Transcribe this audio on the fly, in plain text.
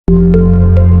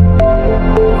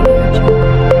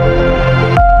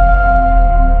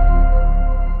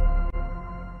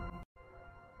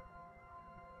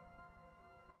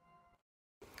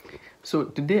So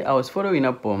today I was following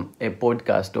up on a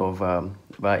podcast of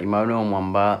by Emmanuel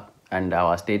Mwamba and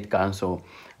our state council,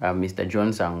 Mr. John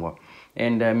Sangwa.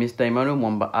 And Mr. Emmanuel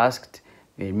Mwamba asked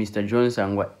Mr. John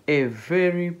Sangwa a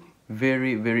very,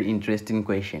 very, very interesting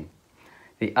question.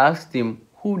 They asked him,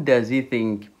 who does he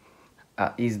think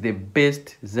is the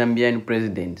best Zambian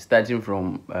president, starting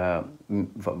from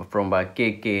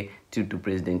KK to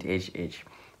President HH?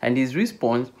 And his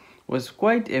response was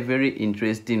quite a very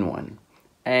interesting one.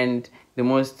 And the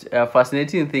most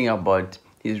fascinating thing about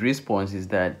his response is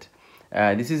that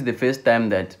this is the first time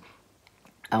that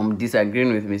I'm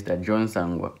disagreeing with Mr. John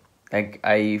Sangwa.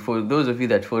 For those of you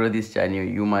that follow this channel,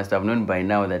 you must have known by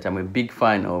now that I'm a big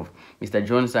fan of Mr.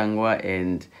 John Sangwa,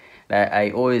 and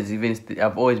I've always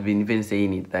been even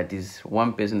saying it, that is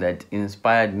one person that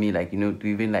inspired me, to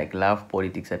even love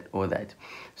politics and all that.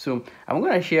 So I'm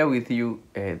gonna share with you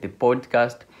the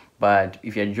podcast. But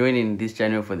if you're joining this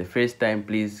channel for the first time,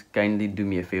 please kindly do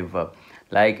me a favor,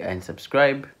 like and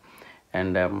subscribe.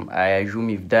 And I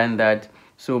assume you've done that.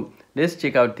 So let's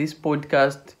check out this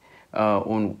podcast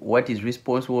on what his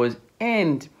response was.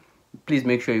 And please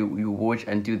make sure you watch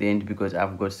until the end, because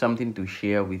I've got something to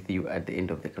share with you at the end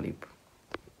of the clip.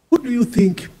 Who do you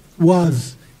think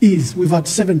we've had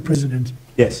 7 presidents.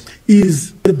 Yes.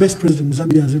 Is the best president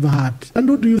Zambia has ever had? And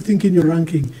who do you think in your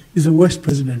ranking is the worst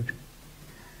president?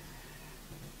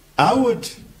 I would,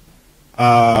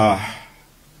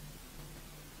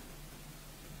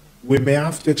 we may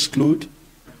have to exclude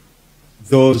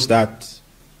those that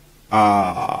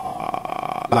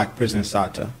are like President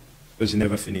Sata, because he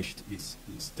never finished his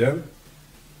term,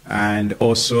 and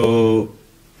also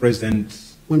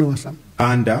President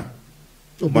Banda.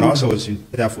 Manawasa was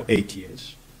there for 8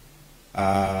 years.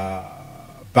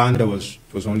 Banda was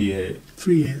only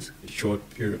 3 years, a short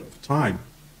period of time.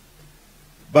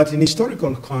 But in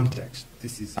historical context,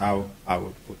 this is how I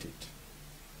would put it.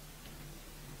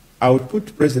 I would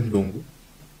put President Lungu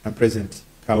and President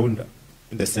Kaunda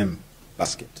in the same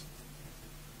basket.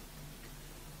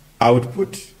 I would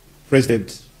put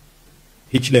President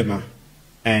Hichilema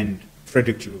and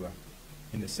Frederick Chiluba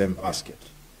in the same basket.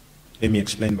 Let me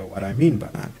explain by what I mean by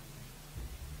that.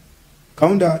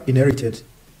 Kaunda inherited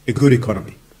a good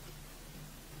economy.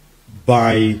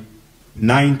 By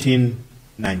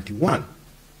 1991,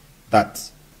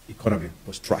 that economy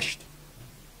was trashed.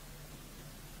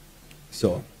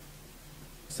 So,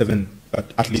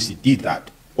 but at least he did that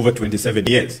over 27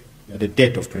 years. You had a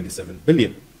debt of 27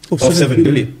 billion, of 7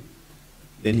 billion.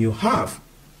 Then you have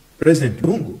President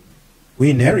Lungu, who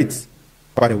inherits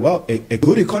quite a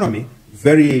good economy,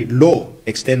 very low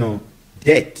external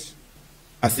debt.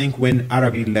 I think when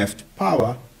Arabi left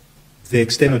power, the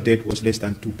external debt was less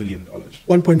than $2 billion.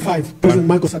 1.5. President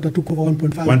Michael Sata took over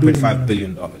 $1.5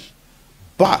 billion.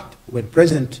 But when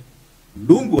President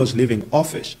Lungu was leaving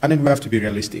office, and then we have to be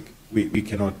realistic, we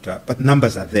cannot, but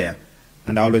numbers are there.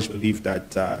 And I always believe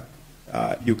that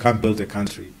you can't build a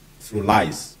country through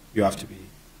lies. You have to be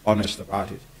honest about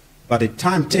it. But at the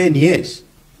time, 10 years,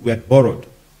 we had borrowed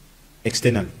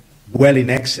externally, well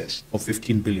in excess of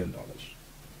 $15 billion.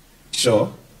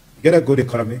 So, you get a good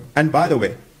economy. And by the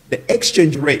way, the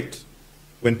exchange rate,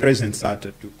 when President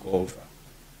Sata took over,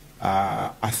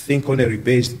 I think on a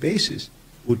rebased basis,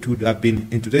 would have been,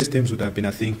 in today's terms, would have been,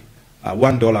 I think,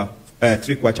 $1,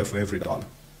 3 kwacha for every dollar.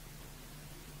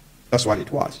 That's what it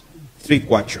was. 3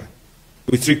 kwacha.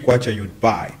 With 3 kwacha, you'd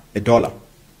buy $1.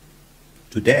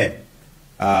 Today,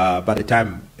 by the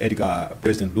time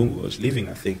President Lungu was leaving,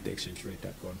 I think the exchange rate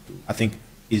had gone to, I think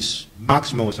his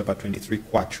maximum was about 23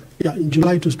 kwacha. Yeah, in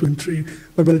July it was 23,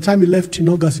 but by the time he left in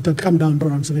August, it had come down to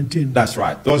around 17. That's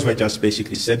right. Those were just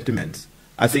basically sentiments.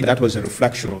 I think that was a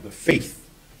reflection of the faith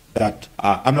that,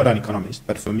 I'm not an economist,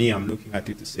 but for me, I'm looking at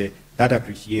it to say that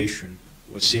appreciation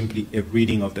was simply a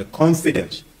reading of the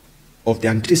confidence, of the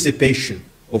anticipation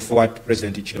of what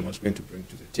President Hichilema was going to bring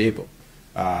to the table.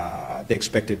 They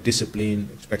expected discipline,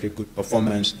 expected good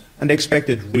performance, and they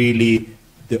expected really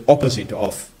the opposite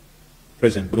of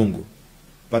President Lungu.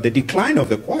 But the decline of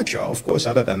the kwacha, of course,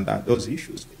 other than that, those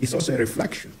issues, is also a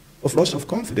reflection of loss of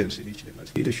confidence in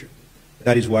Hichilema's leadership.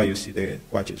 That is why you see the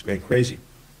kwacha is going crazy.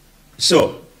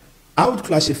 So, I would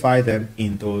classify them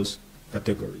in those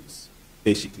categories.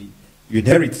 Basically, you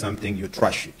inherit something, you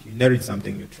trash it. You inherit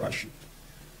something, you trash it.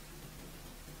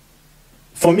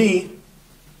 For me,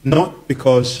 not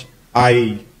because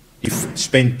I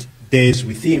spent days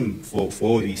with him for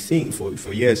all these things,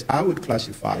 for years, I would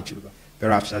classify Chiluba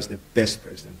perhaps as the best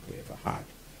president we ever had.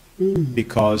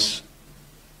 Because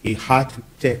he had to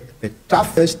take the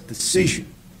toughest decision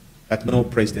that no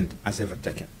president has ever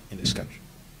taken in this country.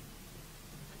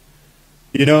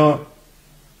 You know,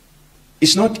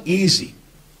 It's not easy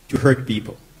to hurt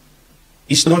people.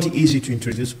 It's not easy to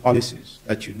introduce policies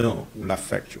that you know will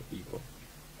affect your people.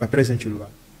 But President Chiluba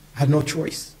had no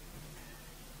choice.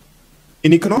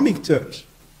 In economic terms,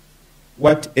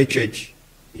 what HH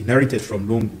inherited from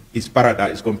Lungu is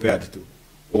paradise compared to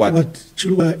what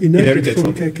Chiluba inherited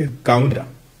from Kaunda.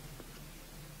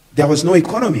 There was no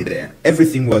economy there.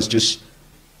 Everything was just,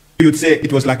 you would say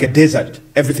it was like a desert,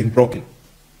 everything broken.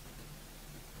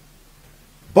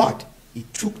 But he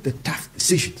took the tough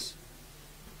decisions.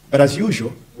 But as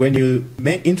usual, when you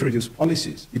may introduce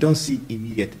policies, you don't see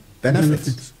immediate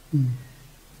benefits.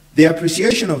 The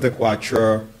appreciation of the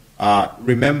Kwacha,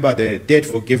 remember the debt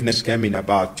forgiveness came in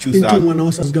about 2000. Into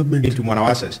Mwanawasa's government. Into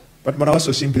Mwanawasa's. But Mwanawaσα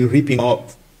was simply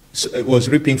was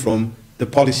reaping from the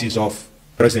policies of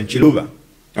President Chiluba.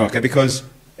 Okay, because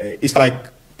it's like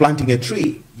planting a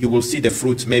tree. You will see the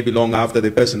fruits maybe long after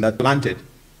the person that planted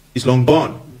is long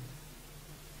gone.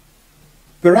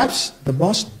 Perhaps the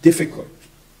most difficult,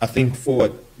 I think,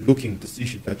 forward-looking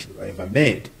decision that Chiluba ever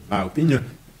made, in my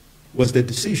opinion, was the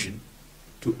decision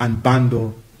to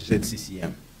unbundle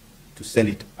ZCCM, to sell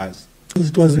it as...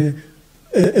 It was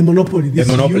a monopoly. A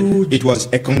monopoly. Huge... It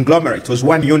was a conglomerate. It was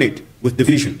one unit with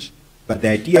divisions. But the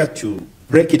idea to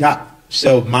break it up,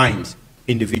 sell mines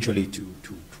individually to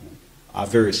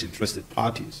various interested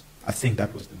parties, I think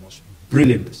that was the most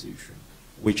brilliant decision,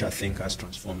 which I think has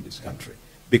transformed this country.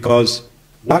 Because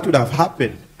what would have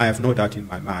happened, I have no doubt in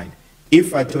my mind,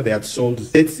 if I thought they had sold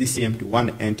ZCCM to one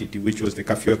entity, which was the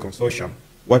Kafue Consortium,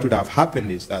 what would have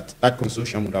happened is that that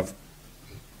consortium would have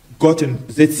gotten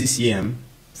ZCCM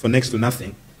for next to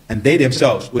nothing, and they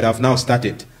themselves would have now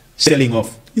started selling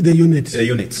off the units.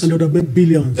 And would have made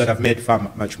billions. That have made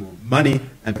far much more money,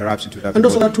 and perhaps it would have... And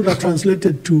also that would have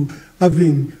translated to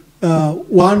having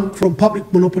one from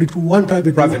public monopoly to one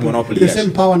private monopoly. The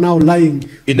same power now lying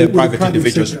in the private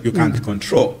individuals you can't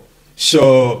control.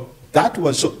 So that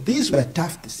was... So these were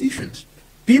tough decisions.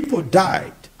 People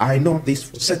died. I know this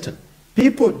for certain.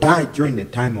 People died during the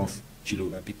time of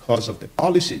Chiluba because of the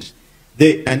policies.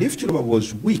 And if Chiluba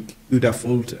was weak, he would have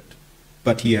faltered.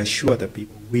 But he assured the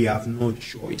people, we have no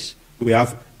choice. We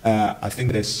have, I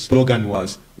think the slogan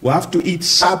was, we have to eat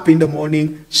sap in the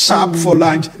morning, sap for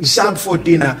lunch, sap for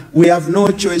dinner. We have no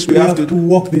choice. We have to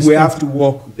walk this. We have to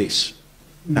walk this.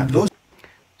 Now, those...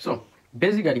 So,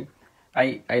 basically,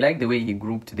 I like the way he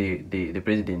grouped the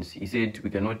presidents. He said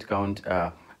we cannot count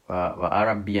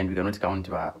RB and we cannot count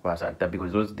Wasata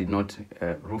because those did not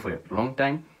rule for a long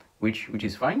time, which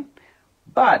is fine.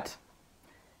 But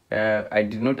I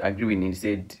did not agree when he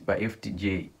said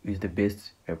FTJ is the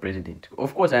best president.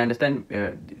 Of course, I understand,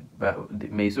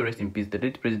 may so rest in peace, the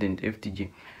late president FTJ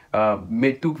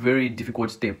took very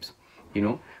difficult steps, you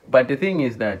know. But the thing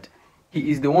is that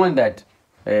he is the one that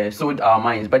sold our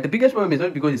minds. But the biggest problem is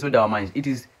not because he sold our minds. It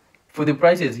is for the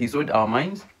prices he sold our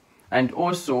minds, and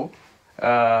also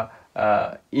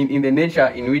in the nature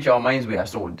in which our minds were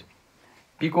sold.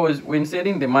 Because when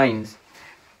selling the mines,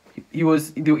 he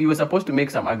was supposed to make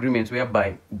some agreements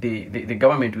whereby the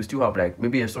government will still have like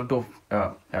maybe a sort of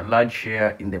a large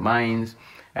share in the mines,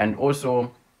 and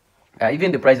also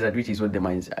even the prices at which he sold the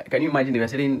mines. Can you imagine they were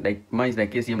selling like mines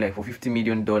like KCM like for $50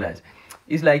 million?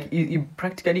 It's like he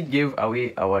practically gave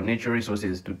away our natural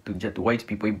resources to white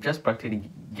people. He just practically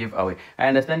gave away. I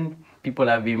understand people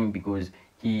love him because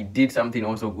he did something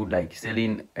also good, like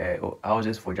selling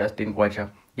houses for just 10 kwacha.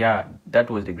 Yeah, that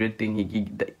was the great thing he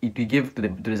gave to the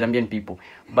Zambian people.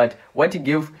 But what he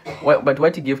gave,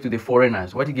 what he gave to the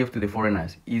foreigners,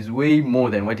 is way more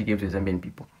than what he gave to the Zambian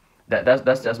people.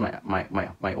 That's just my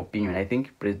opinion. I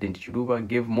think President Chiluba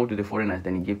gave more to the foreigners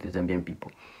than he gave to the Zambian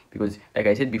people. Because, like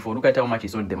I said before, look at how much he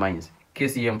sold the mines.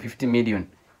 KCM 50 million.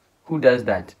 Who does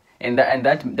that? And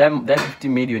that 50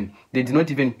 million, they did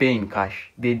not even pay in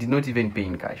cash.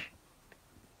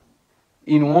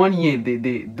 In 1 year,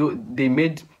 they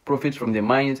made profits from the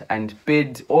mines and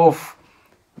paid off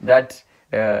that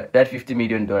 $50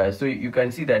 million. So you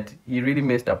can see that he really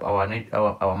messed up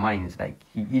our mines. Like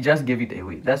he just gave it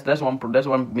away. That's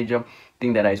one major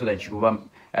thing that I saw that Chiluba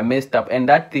messed up, and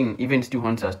that thing even still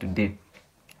haunts us today.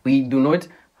 We do not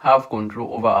have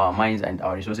control over our mines and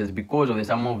our resources because of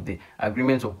some of the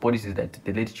agreements or policies that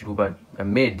the late Chiluba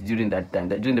made during that time,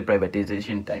 during the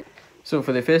privatization time. So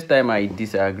for the first time, I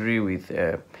disagree with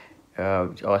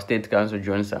our State Council,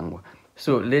 John Sangwa.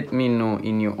 So let me know,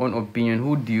 in your own opinion,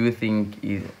 who do you think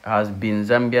has been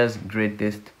Zambia's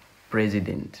greatest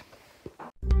president?